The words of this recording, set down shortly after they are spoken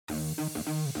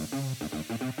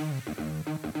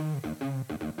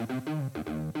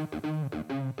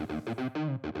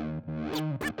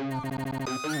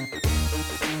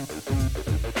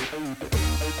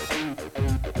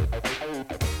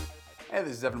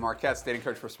is Evan Marquette, dating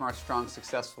coach for smart, strong,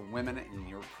 successful women and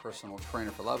your personal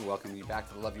trainer for love. Welcoming you back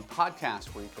to the Love You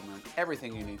podcast, where you can learn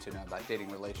everything you need to know about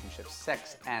dating, relationships,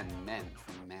 sex, and men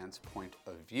from a man's point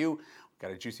of view. We've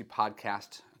got a juicy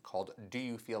podcast called Do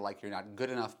You Feel Like You're Not Good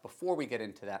Enough? Before we get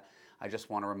into that, I just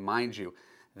want to remind you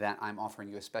that I'm offering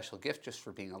you a special gift just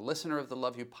for being a listener of the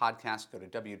Love You podcast. Go to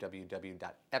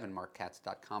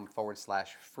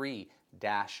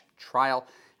www.evanmarkatz.com/free-trial,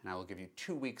 and I will give you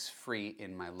 2 weeks free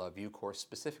in my Love You course,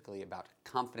 specifically about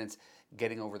confidence,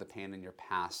 getting over the pain in your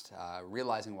past,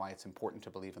 realizing why it's important to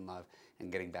believe in love, and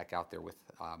getting back out there with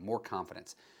more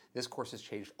confidence. This course has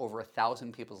changed over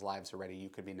 1,000 people's lives already. You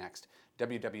could be next.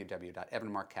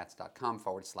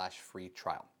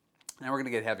 www.evanmarkatz.com/free-trial. Now we're going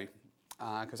to get heavy,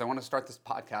 because I want to start this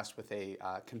podcast with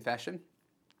a confession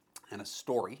and a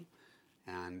story.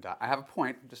 And I have a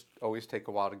point, just always take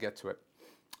a while to get to it.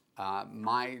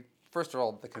 First of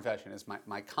all, the confession is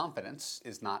my confidence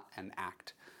is not an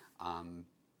act.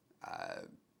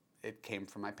 It came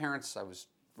from my parents. I was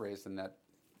raised in that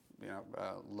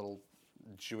little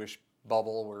Jewish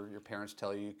bubble where your parents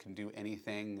tell you can do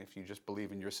anything if you just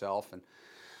believe in yourself, and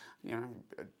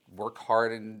work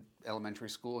hard in elementary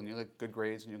school and you'll get good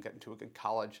grades and you'll get into a good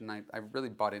college. And I really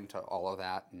bought into all of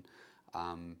that, and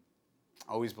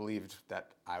always believed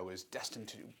that I was destined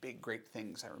to do big, great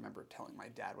things. I remember telling my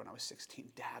dad when I was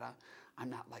 16, Dad, I'm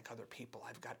not like other people.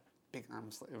 I've got big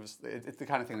arms. It's the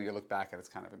kind of thing that you look back at, it's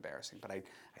kind of embarrassing. But I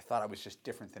thought I was just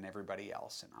different than everybody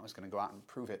else, and I was going to go out and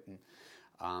prove it, and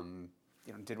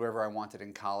did whatever I wanted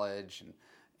in college,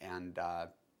 and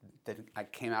then I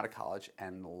came out of college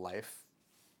and life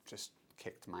just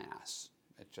kicked my ass.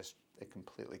 It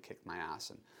completely kicked my ass.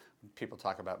 And when people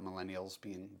talk about millennials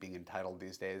being entitled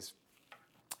these days,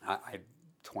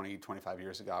 25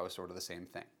 years ago, I was sort of the same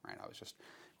thing, right? I was just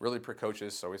really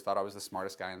precocious, always thought I was the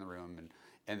smartest guy in the room, and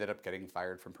ended up getting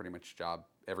fired from pretty much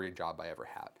every job I ever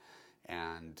had.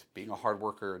 And being a hard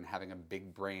worker and having a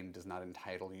big brain does not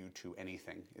entitle you to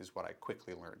anything, is what I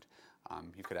quickly learned.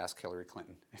 You could ask Hillary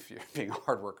Clinton if you're being a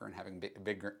hard worker and having a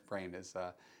big brain is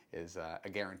a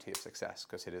guarantee of success,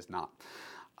 because it is not.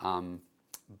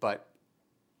 But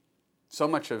so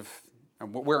much of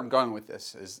where I'm going with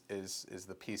this is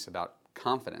the piece about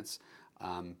confidence.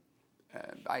 I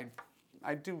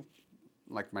do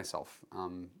like myself.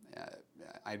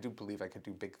 I do believe I could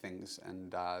do big things,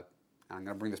 and I'm going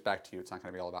to bring this back to you. It's not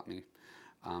going to be all about me.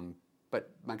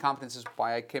 But my confidence is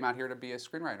why I came out here to be a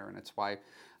screenwriter, and it's why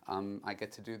I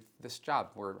get to do this job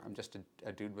where I'm just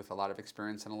a dude with a lot of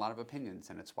experience and a lot of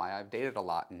opinions, and it's why I've dated a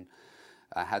lot and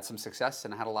had some success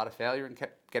and had a lot of failure and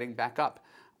kept getting back up.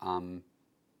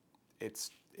 It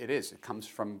comes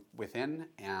from within,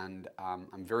 and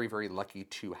I'm very, very lucky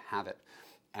to have it.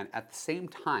 And at the same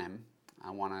time,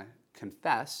 I want to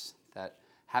confess that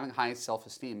having high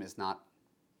self-esteem is not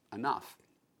enough,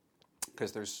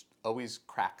 because there's always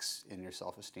cracks in your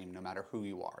self-esteem, no matter who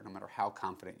you are, no matter how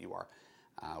confident you are.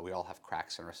 We all have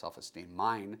cracks in our self-esteem.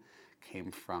 Mine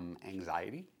came from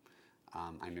anxiety.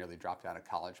 I nearly dropped out of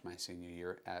college my senior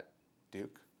year at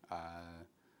Duke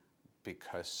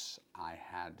because I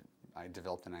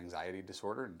developed an anxiety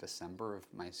disorder in December of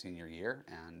my senior year,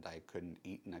 and I couldn't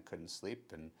eat and I couldn't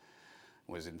sleep, and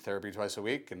was in therapy twice a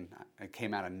week, and it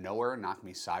came out of nowhere, knocked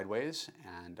me sideways,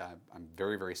 and I'm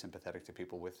very, very sympathetic to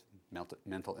people with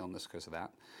mental illness because of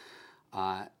that.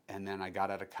 And then I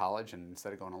got out of college, and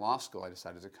instead of going to law school, I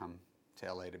decided to come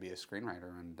to LA to be a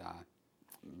screenwriter, and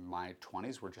my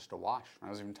 20s were just a wash. I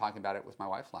was even talking about it with my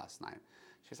wife last night.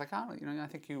 She's like, I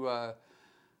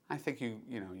think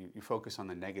you focus on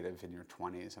the negative in your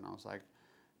 20s, and I was like,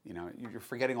 you're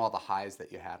forgetting all the highs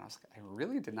that you had. And I was like, I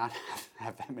really did not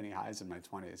have that many highs in my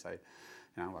 20s. I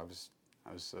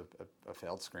was a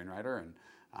failed screenwriter, and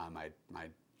my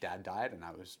dad died, and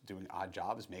I was doing odd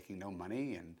jobs, making no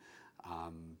money, and I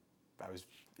was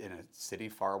in a city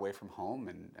far away from home,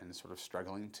 and sort of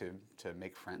struggling to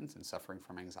make friends, and suffering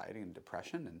from anxiety and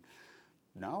depression. And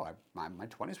my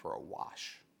 20s were a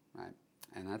wash, right?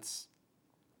 And that's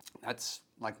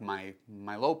like my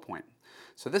low point.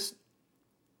 So this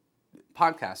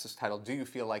podcast is titled, Do You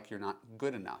Feel Like You're Not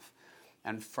Good Enough?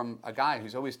 And from a guy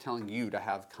who's always telling you to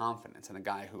have confidence, and a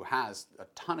guy who has a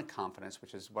ton of confidence,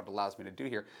 which is what allows me to do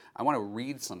here, I want to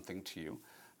read something to you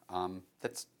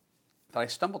that I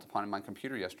stumbled upon in my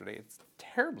computer yesterday. It's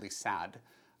terribly sad,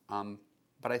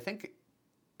 but I think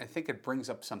it brings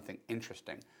up something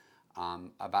interesting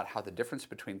about how the difference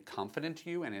between confident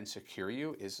you and insecure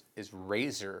you is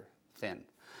razor thin.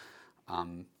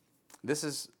 This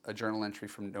is a journal entry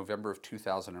from November of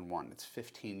 2001. It's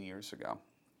 15 years ago.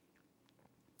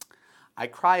 I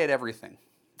cry at everything.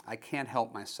 I can't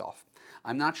help myself.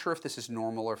 I'm not sure if this is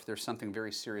normal or if there's something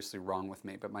very seriously wrong with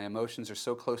me, but my emotions are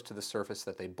so close to the surface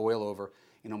that they boil over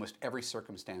in almost every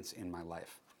circumstance in my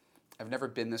life. I've never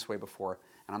been this way before,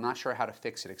 and I'm not sure how to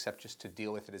fix it except just to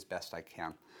deal with it as best I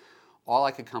can. All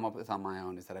I could come up with on my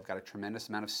own is that I've got a tremendous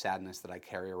amount of sadness that I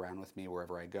carry around with me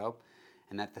wherever I go,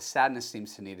 and that the sadness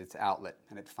seems to need its outlet,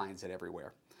 and it finds it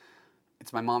everywhere.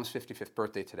 It's my mom's 55th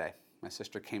birthday today. My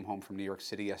sister came home from New York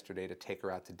City yesterday to take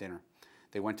her out to dinner.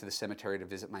 They went to the cemetery to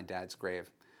visit my dad's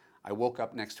grave. I woke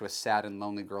up next to a sad and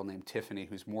lonely girl named Tiffany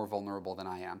who's more vulnerable than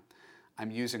I am.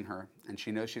 I'm using her, and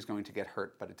she knows she's going to get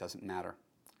hurt, but it doesn't matter.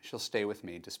 She'll stay with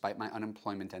me, despite my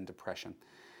unemployment and depression,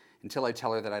 until I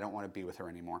tell her that I don't want to be with her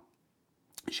anymore.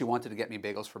 She wanted to get me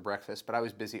bagels for breakfast, but I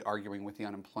was busy arguing with the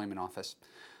unemployment office.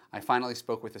 I finally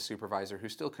spoke with the supervisor, who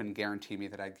still couldn't guarantee me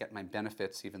that I'd get my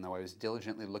benefits, even though I was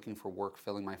diligently looking for work,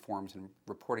 filling my forms, and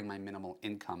reporting my minimal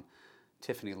income.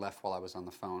 Tiffany left while I was on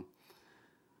the phone.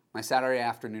 My Saturday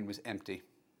afternoon was empty.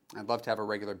 I'd love to have a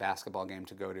regular basketball game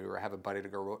to go to or have a buddy to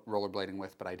go rollerblading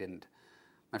with, but I didn't.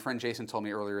 My friend Jason told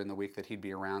me earlier in the week that he'd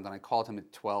be around, and I called him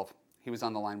at 12. He was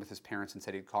on the line with his parents and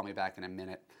said he'd call me back in a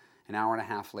minute. An hour and a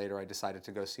half later, I decided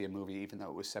to go see a movie, even though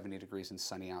it was 70 degrees and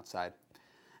sunny outside.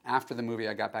 After the movie,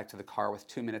 I got back to the car with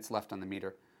 2 minutes left on the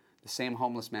meter. The same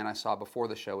homeless man I saw before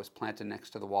the show was planted next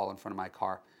to the wall in front of my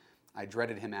car. I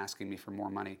dreaded him asking me for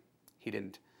more money. He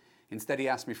didn't. Instead, he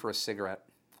asked me for a cigarette.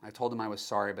 I told him I was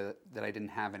sorry, but that I didn't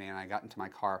have any, and I got into my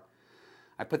car.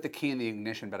 I put the key in the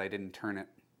ignition, but I didn't turn it.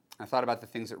 I thought about the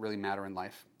things that really matter in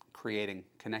life: creating,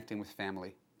 connecting with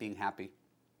family, being happy.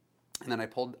 And then I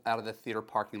pulled out of the theater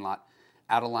parking lot,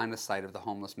 out of line of sight of the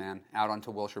homeless man, out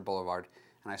onto Wilshire Boulevard,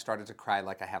 and I started to cry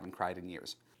like I haven't cried in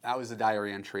years. That was a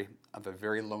diary entry of a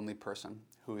very lonely person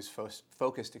who is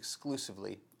focused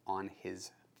exclusively on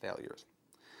his failures.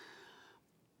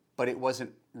 But it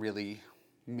wasn't really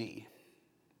me.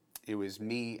 It was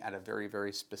me at a very,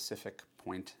 very specific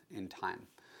point in time.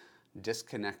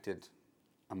 Disconnected,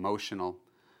 emotional,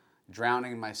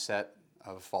 drowning in my set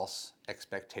of false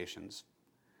expectations.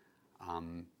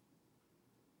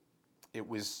 It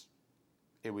was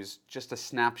just a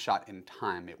snapshot in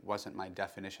time. It wasn't my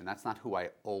definition. That's not who I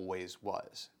always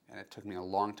was. And it took me a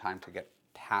long time to get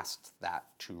past that,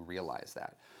 to realize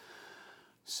that.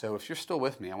 So if you're still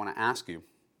with me, I want to ask you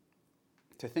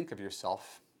to think of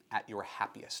yourself at your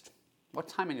happiest. What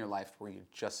time in your life were you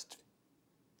just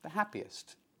the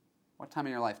happiest? What time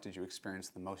in your life did you experience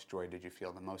the most joy? Did you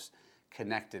feel the most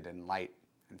connected and light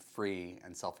and free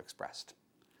and self-expressed?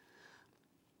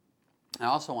 I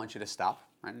also want you to stop,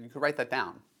 right? You could write that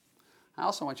down. I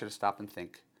also want you to stop and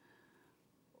think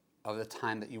of the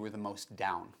time that you were the most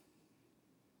down,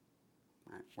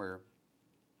 right? Where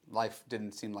life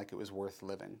didn't seem like it was worth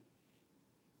living.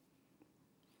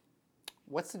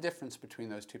 What's the difference between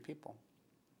those two people?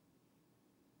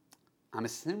 I'm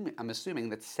assuming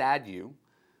that sad you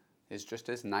is just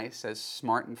as nice as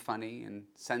smart and funny and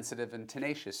sensitive and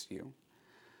tenacious you.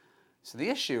 So the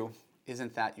issue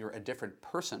isn't that you're a different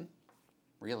person.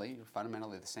 Really, you're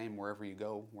fundamentally the same wherever you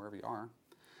go, wherever you are.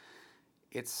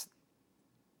 It's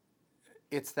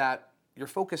that you're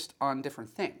focused on different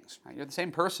things. Right? You're the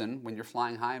same person when you're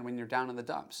flying high and when you're down in the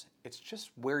dumps. It's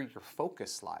just where your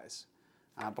focus lies.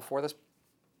 Before this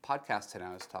podcast today,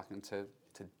 I was talking to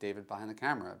David behind the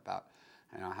camera about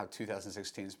how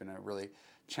 2016 has been a really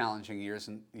challenging year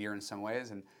in some ways,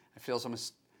 and it feels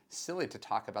almost silly to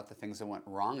talk about the things that went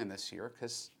wrong in this year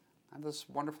because I have this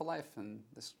wonderful life and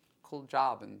this cool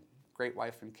job and great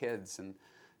wife and kids, and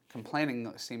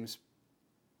complaining seems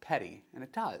petty, and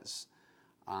it does.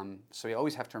 So you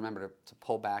always have to remember to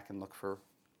pull back and look for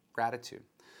gratitude.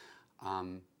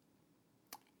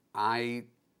 I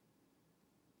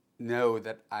know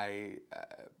that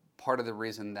part of the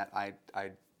reason that I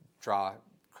draw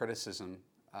criticism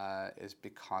is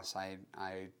because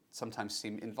I sometimes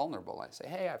seem invulnerable. I say,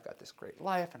 hey, I've got this great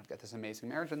life and I've got this amazing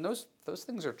marriage, and those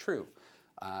things are true.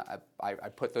 I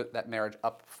put that marriage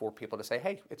up for people to say,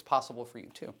 hey, it's possible for you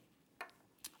too.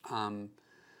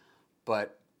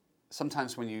 But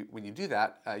sometimes when you do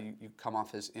that, you come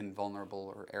off as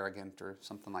invulnerable or arrogant or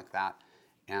something like that,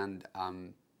 and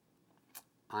I'm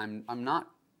not.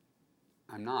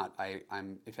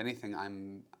 If anything,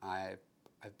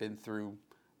 I've been through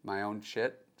my own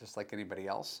shit just like anybody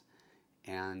else,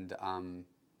 and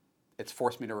it's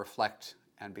forced me to reflect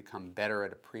and become better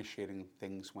at appreciating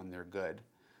things when they're good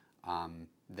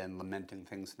than lamenting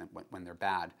things when they're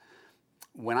bad.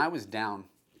 When I was down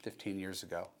 15 years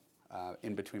ago,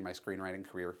 in between my screenwriting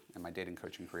career and my dating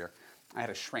coaching career, I had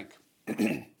a shrink.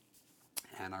 And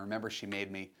I remember she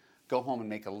made me go home and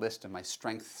make a list of my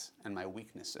strengths and my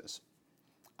weaknesses.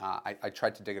 I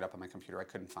tried to dig it up on my computer. I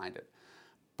couldn't find it.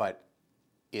 But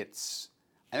I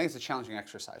think it's a challenging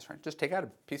exercise, right? Just take out a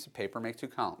piece of paper, make 2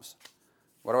 columns.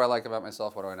 What do I like about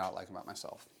myself? What do I not like about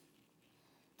myself?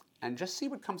 And just see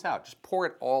what comes out. Just pour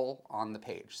it all on the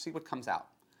page. See what comes out.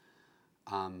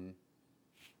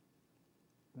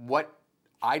 What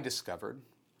I discovered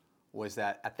was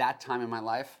that at that time in my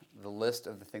life, the list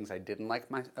of the things I didn't like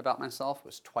about myself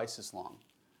was twice as long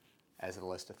as the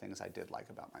list of things I did like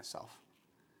about myself.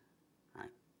 Right?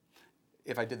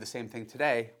 If I did the same thing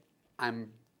today,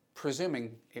 I'm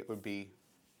presuming it would be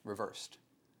reversed.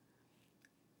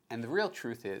 And the real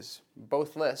truth is,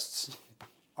 both lists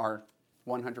are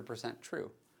 100% true.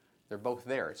 They're both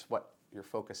there. It's what you're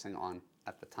focusing on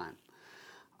at the time.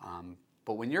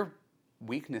 But when your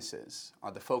weaknesses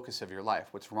are the focus of your life,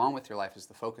 what's wrong with your life is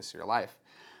the focus of your life,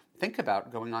 think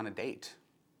about going on a date.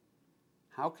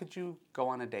 How could you go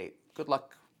on a date? Good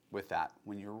luck with that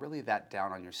when you're really that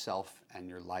down on yourself and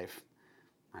your life,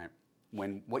 right?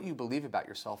 When what you believe about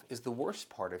yourself is the worst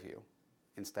part of you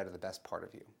instead of the best part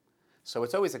of you. So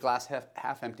it's always a glass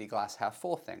half empty, glass half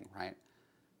full thing, right?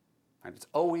 It's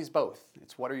always both.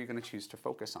 It's what are you going to choose to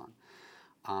focus on?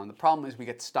 The problem is we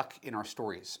get stuck in our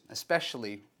stories,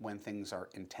 especially when things are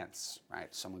intense,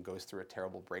 right? Someone goes through a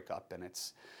terrible breakup and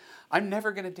it's, I'm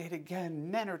never going to date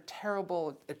again. Men are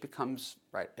terrible. It becomes,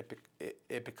 right,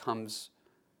 it becomes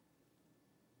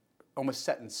almost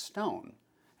set in stone.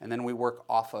 And then we work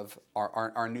off of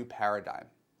our new paradigm,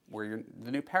 where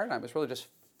the new paradigm is really just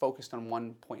focused on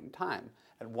one point in time.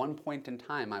 At one point in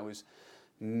time, I was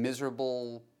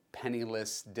miserable,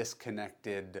 penniless,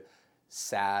 disconnected,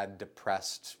 sad,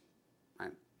 depressed.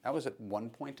 Right? That was at one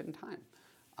point in time.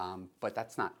 But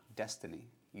that's not destiny.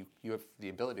 You have the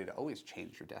ability to always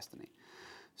change your destiny.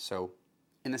 So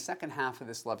in the second half of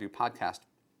this Love You podcast,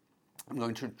 I'm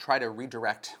going to try to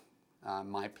redirect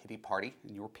my pity party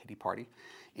and your pity party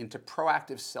into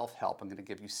proactive self-help. I'm going to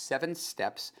give you 7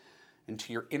 steps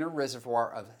into your inner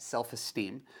reservoir of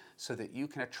self-esteem so that you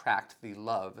can attract the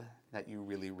love that you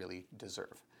really, really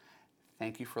deserve.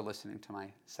 Thank you for listening to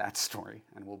my sad story,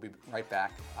 and we'll be right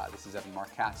back. This is Evan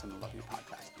Marc Katz on the Love You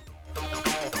podcast.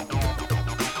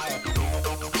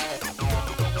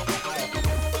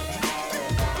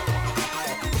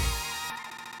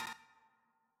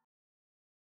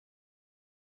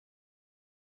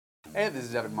 Hey, this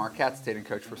is Evan Marc Katz, dating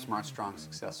coach for smart, strong,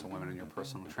 successful women and your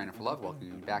personal trainer for love. Welcoming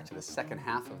you back to the second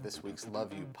half of this week's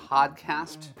Love You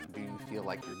podcast. Do you feel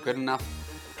like you're good enough?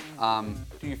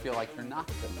 Do you feel like you're not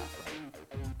good enough? Right?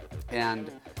 And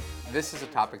this is a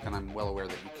topic that I'm well aware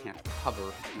that you can't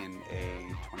cover in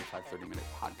a 25, 30-minute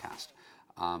podcast.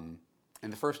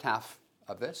 In the first half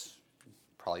of this,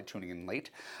 probably tuning in late,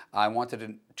 I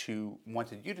wanted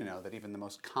you to know that even the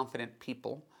most confident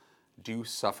people do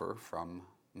suffer from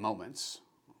moments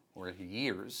or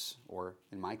years, or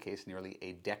in my case, nearly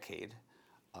a decade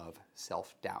of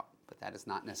self-doubt. But that is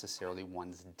not necessarily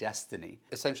one's destiny.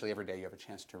 Essentially, every day you have a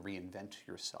chance to reinvent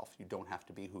yourself. You don't have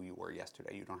to be who you were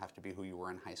yesterday. You don't have to be who you were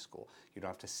in high school. You don't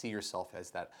have to see yourself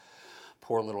as that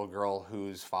poor little girl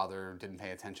whose father didn't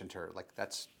pay attention to her. Like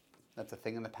that's a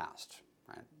thing in the past,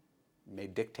 right? It may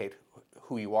dictate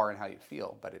who you are and how you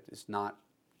feel, but it is not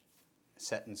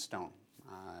set in stone.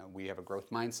 We have a growth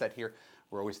mindset here.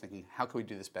 We're always thinking, how can we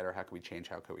do this better? How can we change?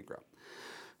 How can we grow?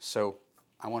 So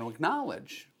I want to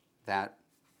acknowledge that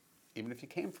even if you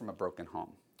came from a broken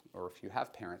home, or if you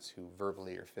have parents who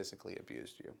verbally or physically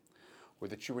abused you, or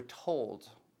that you were told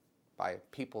by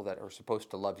people that are supposed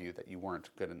to love you that you weren't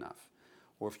good enough,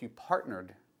 or if you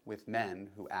partnered with men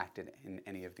who acted in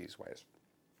any of these ways,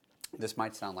 this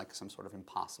might sound like some sort of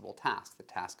impossible task, the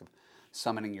task of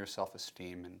summoning your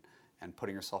self-esteem and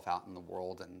putting yourself out in the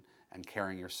world and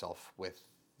carrying yourself with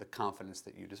the confidence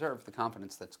that you deserve, the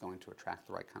confidence that's going to attract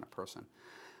the right kind of person.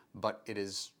 But it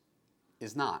is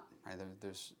not, right?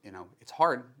 There's, it's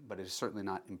hard, but it is certainly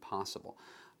not impossible.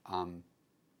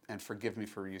 And forgive me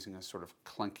for using a sort of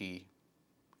clunky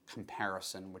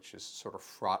comparison, which is sort of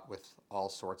fraught with all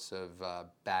sorts of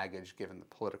baggage given the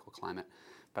political climate.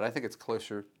 But I think it's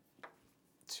closer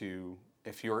to,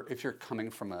 if you're coming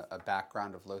from a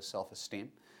background of low self-esteem,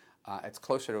 it's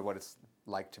closer to what it's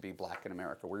like to be black in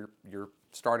America, where you're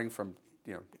starting from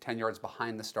 10 yards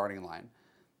behind the starting line,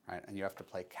 right? And you have to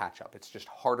play catch up. It's just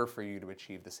harder for you to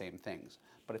achieve the same things,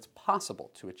 but it's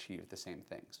possible to achieve the same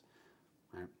things,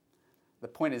 right? The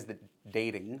point is that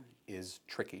dating is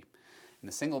tricky, and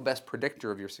the single best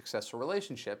predictor of your successful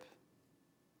relationship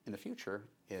in the future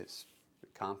is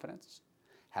your confidence,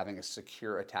 having a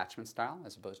secure attachment style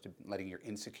as opposed to letting your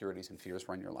insecurities and fears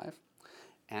run your life,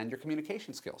 and your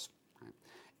communication skills. Right?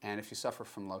 And if you suffer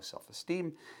from low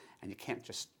self-esteem and you can't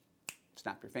just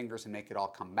snap your fingers and make it all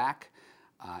come back.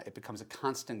 It becomes a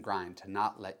constant grind to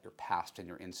not let your past and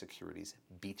your insecurities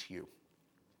beat you.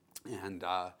 And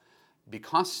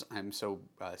because I'm so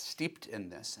steeped in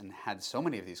this and had so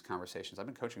many of these conversations, I've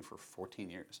been coaching for 14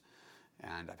 years,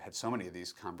 and I've had so many of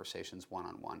these conversations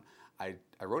one-on-one. I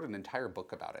wrote an entire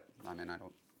book about it. I mean, I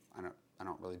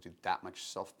don't really do that much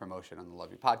self-promotion on the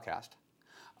Love You podcast,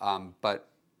 but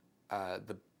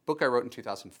the book I wrote in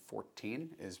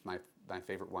 2014 is my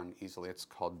favorite one easily. It's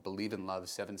called Believe in Love: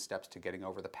 7 Steps to Getting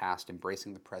Over the Past,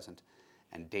 Embracing the Present,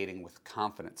 and Dating with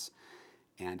Confidence.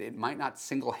 And it might not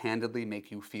single-handedly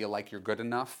make you feel like you're good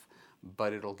enough,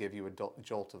 but it'll give you a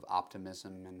jolt of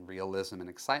optimism and realism and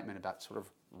excitement about sort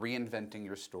of reinventing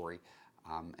your story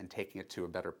and taking it to a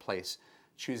better place,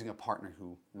 choosing a partner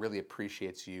who really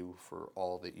appreciates you for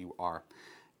all that you are.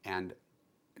 And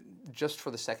just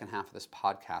for the second half of this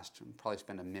podcast, I'll probably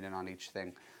spend a minute on each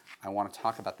thing. I want to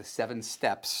talk about the 7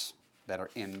 steps that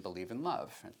are in Believe in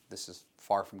Love. And this is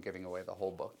far from giving away the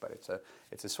whole book, but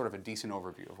it's a sort of a decent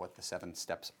overview of what the 7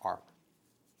 steps are.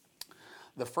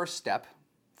 The first step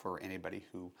for anybody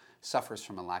who suffers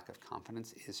from a lack of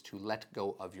confidence is to let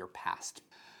go of your past.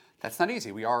 That's not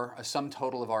easy. We are a sum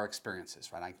total of our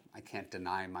experiences, right? I can't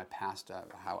deny my past,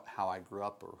 how I grew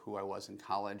up or who I was in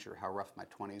college or how rough my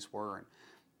 20s were, and,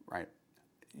 right?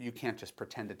 You can't just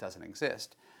pretend it doesn't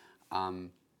exist.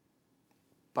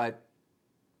 But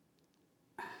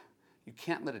you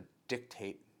can't let it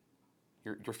dictate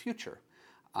your future.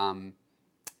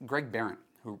 Greg Behrendt,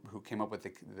 who came up with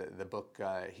the book,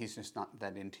 He's Just Not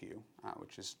That Into You,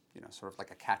 which is sort of like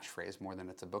a catchphrase more than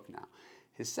it's a book now.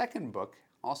 His second book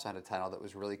also had a title that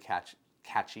was really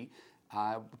catchy,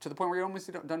 to the point where you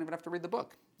almost don't even have to read the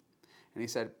book. And he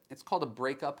said, it's called A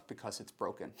Breakup Because It's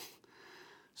Broken.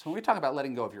 So when we talk about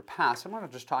letting go of your past, I'm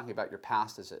not just talking about your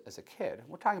past as a kid.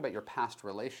 We're talking about your past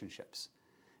relationships.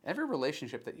 Every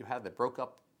relationship that you had that broke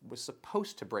up was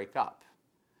supposed to break up.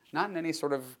 Not in any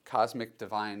sort of cosmic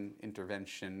divine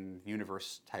intervention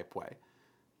universe type way,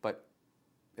 but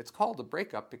it's called a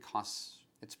breakup because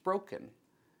it's broken.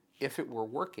 If it were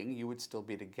working, you would still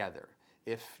be together.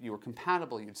 If you were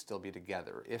compatible, you'd still be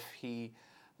together. If he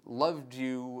loved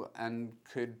you and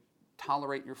could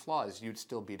tolerate your flaws, you'd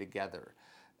still be together.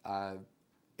 I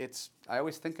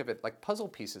always think of it like puzzle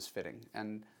pieces fitting,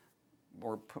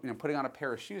 or putting on a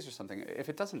pair of shoes or something. If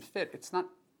it doesn't fit, it's not.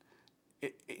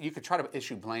 You could try to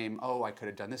issue blame. Oh, I could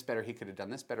have done this better. He could have done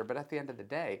this better. But at the end of the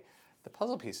day, the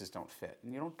puzzle pieces don't fit,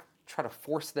 and you don't try to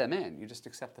force them in. You just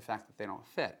accept the fact that they don't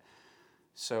fit.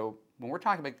 So when we're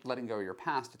talking about letting go of your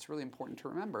past, it's really important to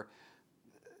remember.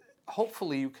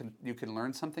 Hopefully, you can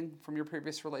learn something from your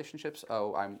previous relationships.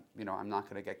 Oh, I'm not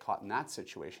going to get caught in that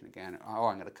situation again. Oh,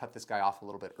 I'm going to cut this guy off a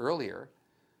little bit earlier.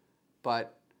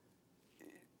 But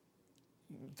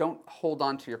don't hold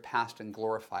on to your past and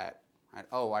glorify it. Right?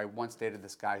 Oh, I once dated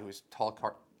this guy who was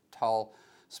tall,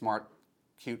 smart,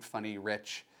 cute, funny,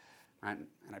 rich, right?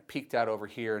 And I peaked out over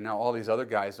here, and now all these other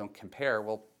guys don't compare.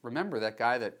 Well, remember that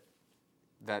guy that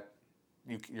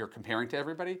you're comparing to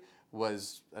everybody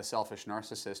was a selfish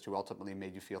narcissist who ultimately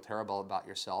made you feel terrible about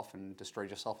yourself and destroyed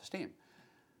your self-esteem.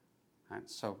 Right?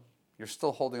 So you're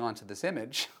still holding on to this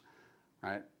image,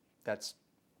 right? That's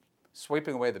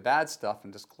sweeping away the bad stuff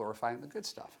and just glorifying the good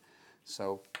stuff.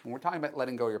 So when we're talking about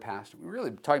letting go of your past, we're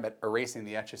really talking about erasing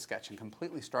the Etch-a-Sketch and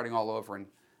completely starting all over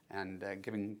and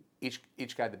giving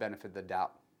each guy the benefit of the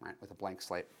doubt, right, with a blank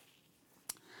slate.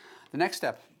 The next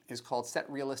step is called set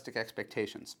realistic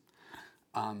expectations.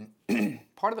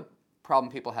 Part of the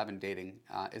problem people have in dating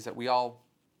is that we all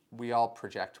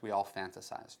project, we all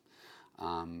fantasize.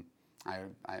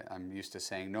 I'm used to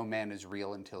saying no man is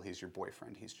real until he's your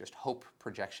boyfriend. He's just hope,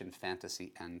 projection,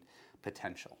 fantasy, and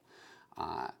potential.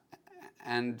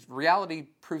 And reality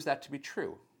proves that to be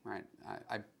true, right?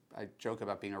 I joke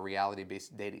about being a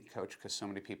reality-based dating coach because so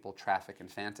many people traffic in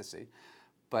fantasy,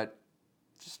 but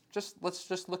let's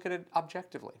just look at it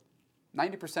objectively.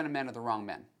 90% of men are the wrong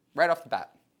men, right off the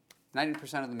bat.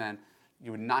 90% of the men you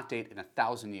would not date in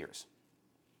 1,000 years,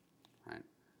 right?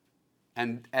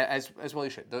 And as well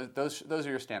you should. Those are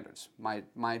your standards. My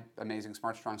amazing,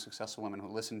 smart, strong, successful women who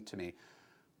listen to me,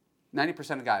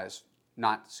 90% of guys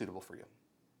not suitable for you.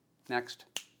 Next.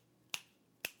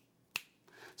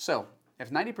 So, if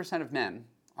 90% of men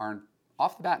are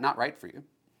off the bat not right for you,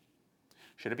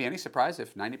 should it be any surprise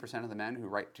if 90% of the men who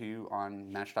write to you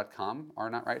on Match.com are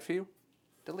not right for you?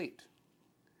 Delete.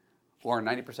 Or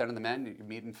 90% of the men you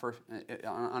meet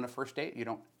on a first date you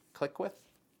don't click with?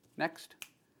 Next.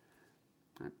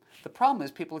 Right. The problem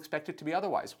is people expect it to be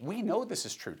otherwise. We know this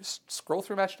is true. Just scroll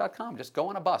through Match.com. Just go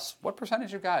on a bus. What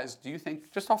percentage of guys do you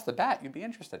think, just off the bat, you'd be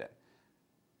interested in?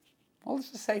 Well,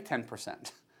 let's just say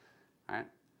 10%, right?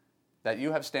 That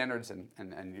you have standards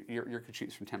and you could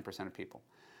choose from 10% of people.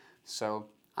 So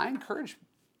I encourage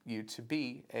you to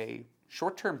be a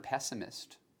short-term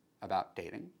pessimist about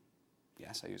dating.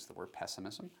 Yes, I use the word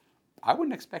pessimism. I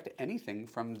wouldn't expect anything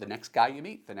from the next guy you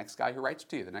meet, the next guy who writes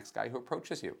to you, the next guy who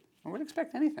approaches you. I wouldn't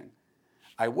expect anything.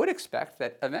 I would expect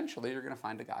that eventually you're going to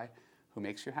find a guy who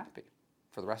makes you happy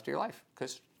for the rest of your life,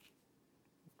 because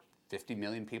 50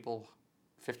 million people,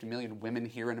 50 million women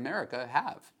here in America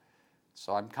have.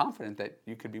 So I'm confident that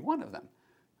you could be one of them.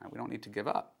 We don't need to give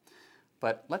up.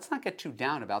 But let's not get too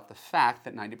down about the fact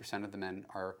that 90% of the men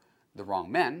are the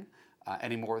wrong men,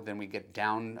 any more than we get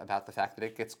down about the fact that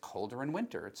it gets colder in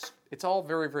winter. It's all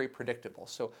very, very predictable.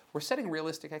 So we're setting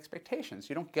realistic expectations.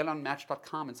 You don't get on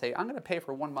Match.com and say, I'm going to pay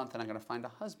for 1 month and I'm going to find a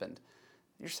husband.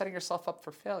 You're setting yourself up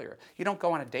for failure. You don't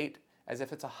go on a date as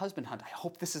if it's a husband hunt. I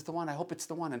hope this is the one. I hope it's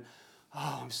the one. And,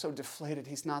 oh, I'm so deflated.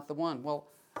 He's not the one. Well,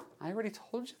 I already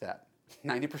told you that.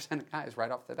 90% of guys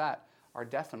right off the bat are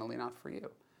definitely not for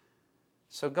you.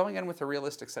 So going in with a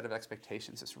realistic set of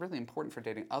expectations is really important for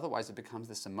dating. Otherwise, it becomes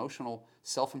this emotional,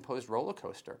 self-imposed roller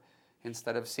coaster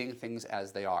instead of seeing things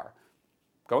as they are.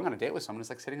 Going on a date with someone is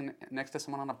like sitting next to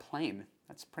someone on a plane.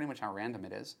 That's pretty much how random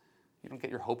it is. You don't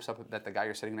get your hopes up that the guy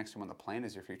you're sitting next to on the plane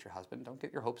is your future husband. Don't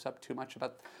get your hopes up too much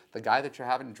about the guy that you're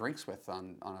having drinks with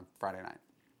on a Friday night.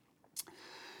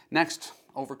 Next,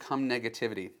 overcome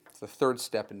negativity. It's the third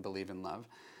step in Believe in Love.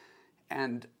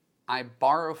 And I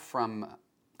borrow from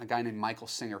a guy named Michael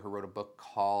Singer who wrote a book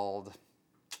called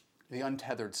The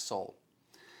Untethered Soul.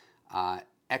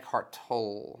 Eckhart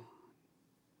Tolle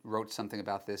wrote something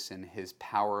about this in his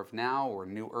Power of Now or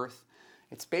New Earth.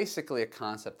 It's basically a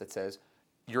concept that says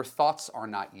your thoughts are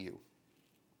not you,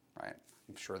 right?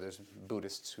 I'm sure there's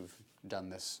Buddhists who've done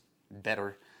this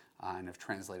better and have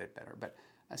translated better, but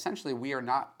essentially we are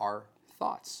not our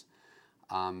thoughts.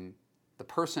 The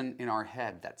person in our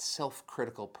head, that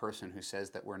self-critical person who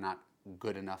says that we're not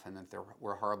good enough and that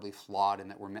we're horribly flawed and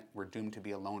that we're doomed to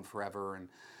be alone forever, and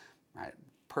right,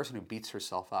 person who beats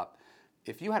herself up.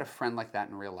 If you had a friend like that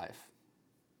in real life,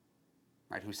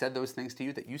 right, who said those things to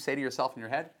you that you say to yourself in your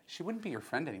head, she wouldn't be your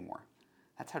friend anymore.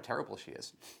 That's how terrible she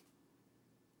is.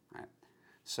 Right?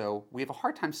 So we have a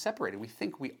hard time separating. We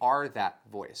think we are that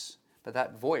voice, but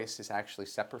that voice is actually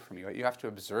separate from you. You have to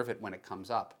observe it when it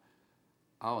comes up.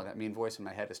 Oh, that mean voice in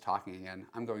my head is talking again.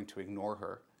 I'm going to ignore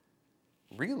her.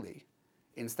 Really?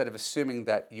 Instead of assuming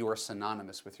that you are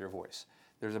synonymous with your voice.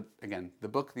 There's again, the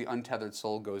book The Untethered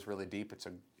Soul goes really deep. It's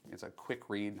a quick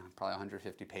read, probably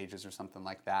 150 pages or something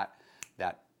like that.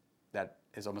 That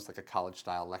is almost like a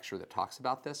college-style lecture that talks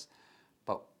about this.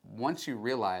 But once you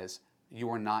realize you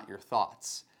are not your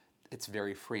thoughts, it's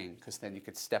very freeing, because then you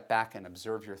could step back and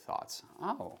observe your thoughts.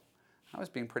 Oh, I was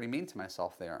being pretty mean to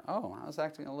myself there. Oh, I was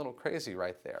acting a little crazy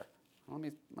right there. Let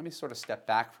me sort of step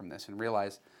back from this and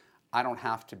realize I don't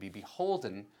have to be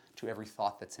beholden to every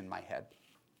thought that's in my head.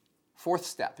 Fourth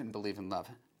step in Believe in Love,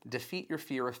 defeat your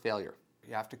fear of failure.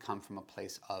 You have to come from a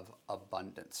place of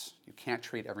abundance. You can't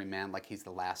treat every man like he's the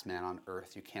last man on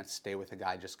earth. You can't stay with a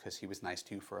guy just because he was nice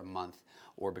to you for a month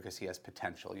or because he has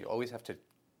potential. You always have to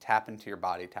tap into your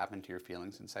body, tap into your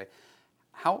feelings and say,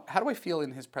 how do I feel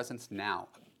in his presence now?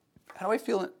 How do I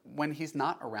feel when he's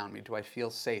not around me? Do I feel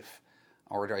safe?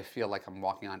 Or do I feel like I'm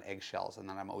walking on eggshells and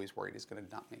then I'm always worried he's going to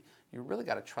dump me? You really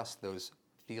got to trust those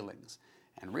feelings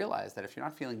and realize that if you're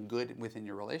not feeling good within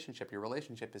your relationship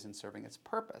isn't serving its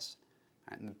purpose.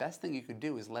 And the best thing you could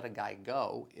do is let a guy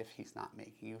go if he's not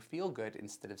making you feel good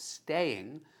instead of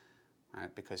staying,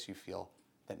 right, because you feel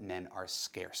that men are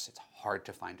scarce. It's hard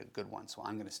to find a good one, so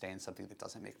I'm going to stay in something that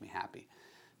doesn't make me happy.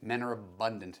 Men are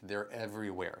abundant. They're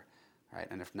everywhere. Right?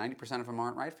 And if 90% of them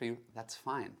aren't right for you, that's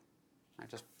fine. Right?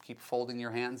 Just keep folding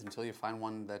your hands until you find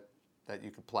one that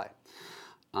you could play.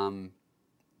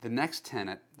 The next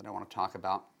tenet that I want to talk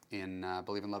about in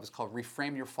Believe in Love is called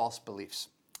Reframe Your False Beliefs.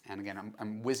 And again,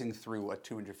 I'm whizzing through a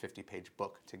 250-page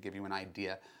book to give you an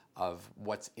idea of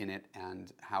what's in it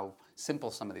and how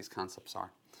simple some of these concepts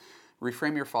are.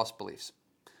 Reframe your false beliefs.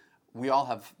 We all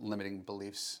have limiting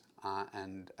beliefs,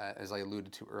 and as I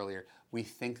alluded to earlier, we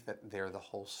think that they're the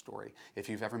whole story. If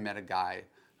you've ever met a guy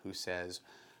who says,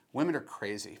 women are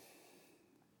crazy,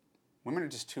 women are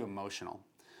just too emotional,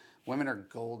 women are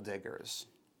gold diggers,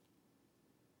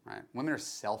 right? Women are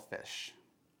selfish.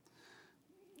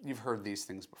 You've heard these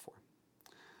things before.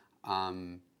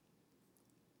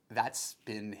 That's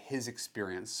been his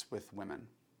experience with women,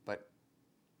 but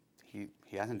he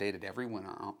hasn't dated every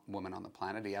woman on the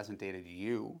planet. He hasn't dated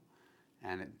you,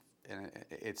 and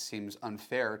it seems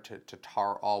unfair to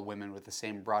tar all women with the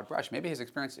same broad brush. Maybe his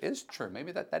experience is true.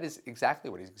 Maybe that is exactly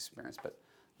what he's experienced, but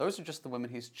Those are just the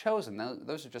women he's chosen.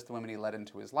 Those are just the women he let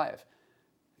into his life.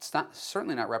 It's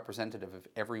certainly not representative of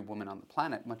every woman on the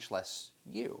planet, much less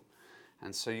you.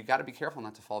 And so you got to be careful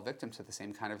not to fall victim to the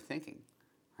same kind of thinking,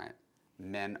 right?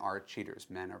 Men are cheaters,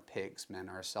 men are pigs, men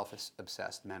are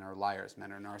self-obsessed, men are liars,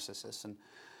 men are narcissists, and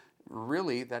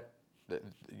really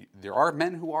there are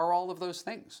men who are all of those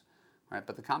things, right?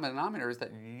 But the common denominator is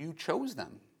that you chose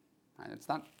them. Right? It's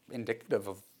not indicative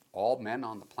of all men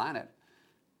on the planet.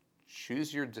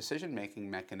 Choose your decision-making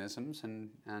mechanisms,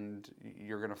 and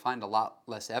you're going to find a lot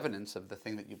less evidence of the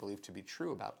thing that you believe to be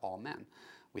true about all men.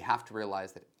 We have to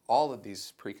realize that all of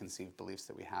these preconceived beliefs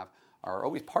that we have are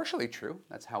always partially true.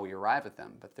 That's how we arrive at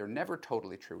them, but they're never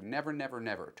totally true. Never, never,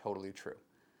 never totally true.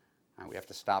 We have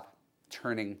to stop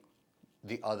turning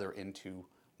the other into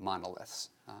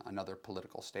monoliths. Another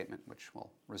political statement, which we'll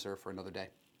reserve for another day.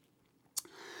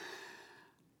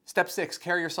 Step 6,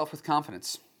 carry yourself with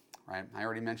confidence. Right? I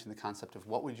already mentioned the concept of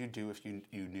what would you do if you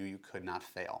knew you could not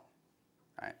fail.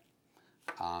 Right?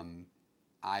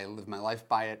 I live my life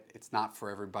by it. It's not for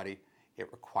everybody. It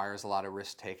requires a lot of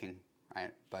risk taking.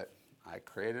 Right? But I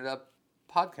created a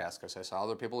podcast because I saw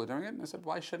other people doing it, and I said,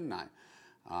 why shouldn't I?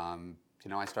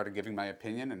 I started giving my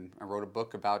opinion, and I wrote a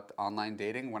book about online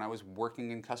dating when I was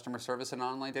working in customer service in an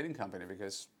online dating company,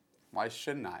 because why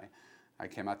shouldn't I? I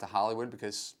came out to Hollywood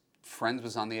because Friends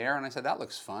was on the air, and I said, that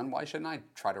looks fun. Why shouldn't I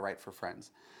try to write for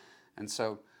Friends? And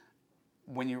so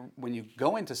when you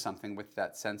go into something with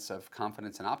that sense of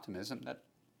confidence and optimism that,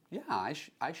 yeah, I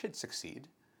should succeed,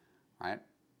 right?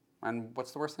 And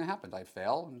what's the worst thing that happened? I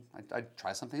fail, and I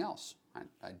try something else.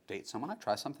 I date someone, I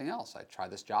try something else. I try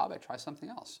this job, I try something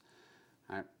else.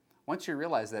 Right? Once you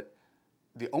realize that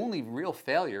the only real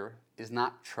failure is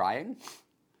not trying,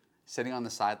 sitting on the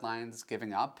sidelines,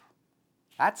 giving up,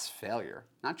 that's failure.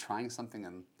 Not trying something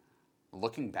and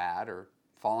looking bad or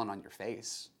falling on your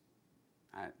face.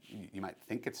 You might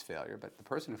think it's failure, but the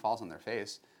person who falls on their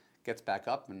face gets back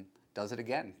up and does it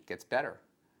again, gets better,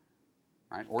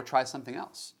 right? Or tries something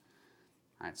else.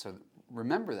 Right? So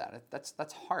remember that.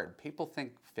 That's hard. People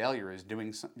think failure is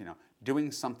doing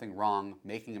something wrong,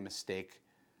 making a mistake.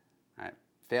 Right?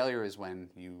 Failure is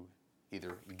when you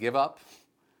either give up,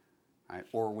 right,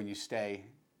 or when you stay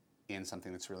in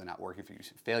something that's really not working for you.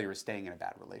 Failure is staying in a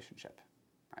bad relationship,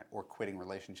 right, or quitting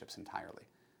relationships entirely,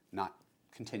 not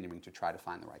continuing to try to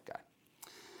find the right guy.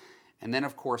 And then,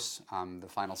 of course, the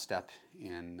final step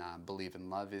in Believe in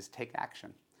Love is take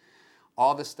action.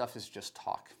 All this stuff is just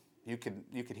talk. You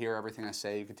could hear everything I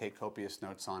say. You could take copious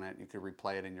notes on it. You could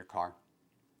replay it in your car.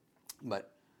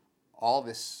 But all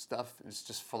this stuff is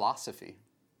just philosophy.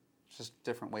 It's just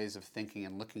different ways of thinking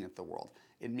and looking at the world.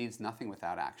 It means nothing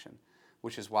without action,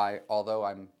 which is why, although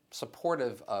I'm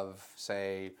supportive of,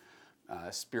 say,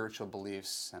 spiritual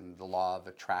beliefs and the law of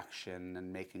attraction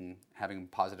and having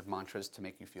positive mantras to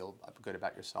make you feel good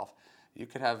about yourself, you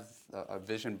could have a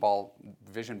vision board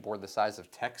the size of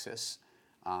Texas,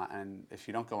 and if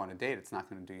you don't go on a date, it's not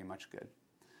going to do you much good.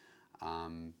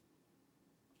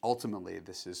 Ultimately,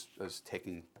 this is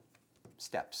taking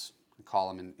steps. I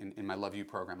call them, in my Love You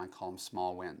program, I call them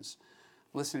small wins.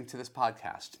 Listening to this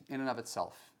podcast, in and of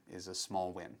itself, is a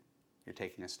small win. You're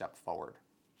taking a step forward.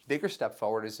 Bigger step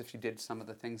forward is if you did some of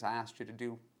the things I asked you to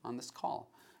do on this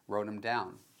call, wrote them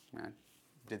down, right?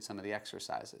 Did some of the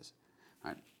exercises.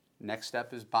 Right? Next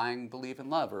step is buying Believe in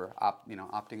Love, or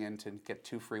opting in to get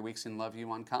 2 free weeks in Love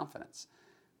You on Confidence,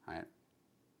 right?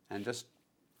 And just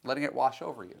letting it wash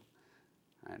over you.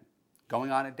 Right?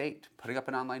 Going on a date, putting up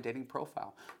an online dating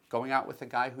profile, going out with a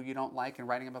guy who you don't like and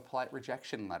writing him a polite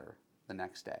rejection letter the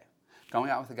next day. Going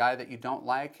out with a guy that you don't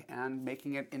like and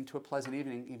making it into a pleasant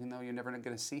evening even though you're never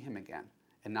going to see him again,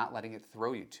 and not letting it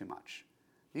throw you too much.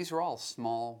 These are all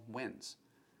small wins.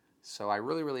 So I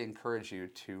really, really encourage you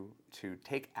to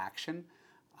take action.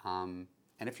 And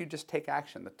if you just take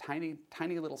action, the tiny,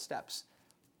 tiny little steps,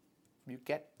 you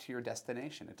get to your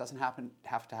destination. It doesn't have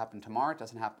to happen tomorrow. It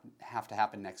doesn't have to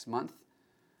happen next month.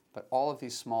 But all of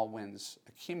these small wins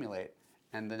accumulate,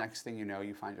 and the next thing you know,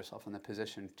 you find yourself in the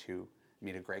position to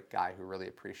meet a great guy who really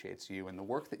appreciates you and the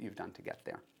work that you've done to get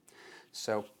there.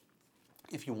 So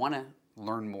if you want to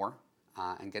learn more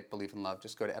and get Believe in Love,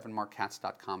 just go to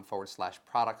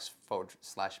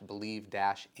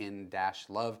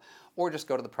evanmarkkatz.com/products/believe-in-love, or just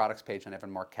go to the products page on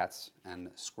Evan Marc Katz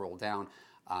and scroll down.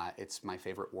 It's my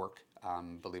favorite work,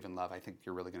 Believe in Love. I think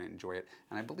you're really going to enjoy it,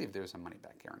 and I believe there's a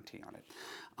money-back guarantee on it.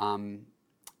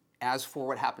 As for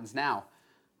what happens now,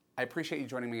 I appreciate you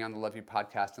joining me on the Love You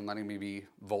podcast and letting me be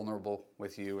vulnerable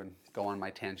with you and go on my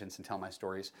tangents and tell my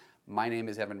stories. My name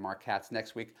is Evan Marc Katz.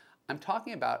 Next week, I'm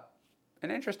talking about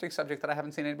an interesting subject that I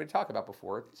haven't seen anybody talk about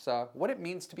before. It's what it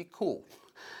means to be cool.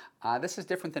 This is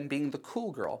different than being the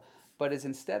cool girl, but is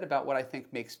instead about what I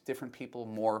think makes different people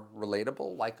more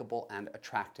relatable, likable, and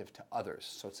attractive to others.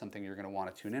 So it's something you're going to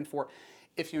want to tune in for.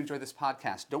 If you enjoy this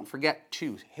podcast, don't forget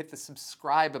to hit the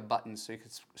subscribe button so you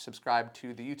can subscribe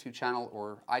to the YouTube channel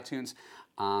or iTunes.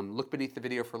 Look beneath the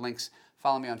video for links.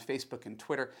 Follow me on Facebook and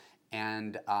Twitter.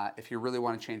 And if you really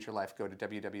want to change your life, go to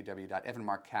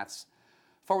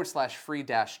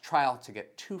www.evanmarckatz.com/free-trial to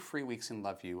get 2 free weeks in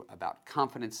Love You about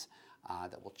confidence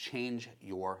that will change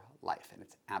your life. And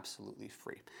it's absolutely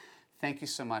free. Thank you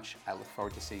so much. I look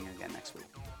forward to seeing you again next week.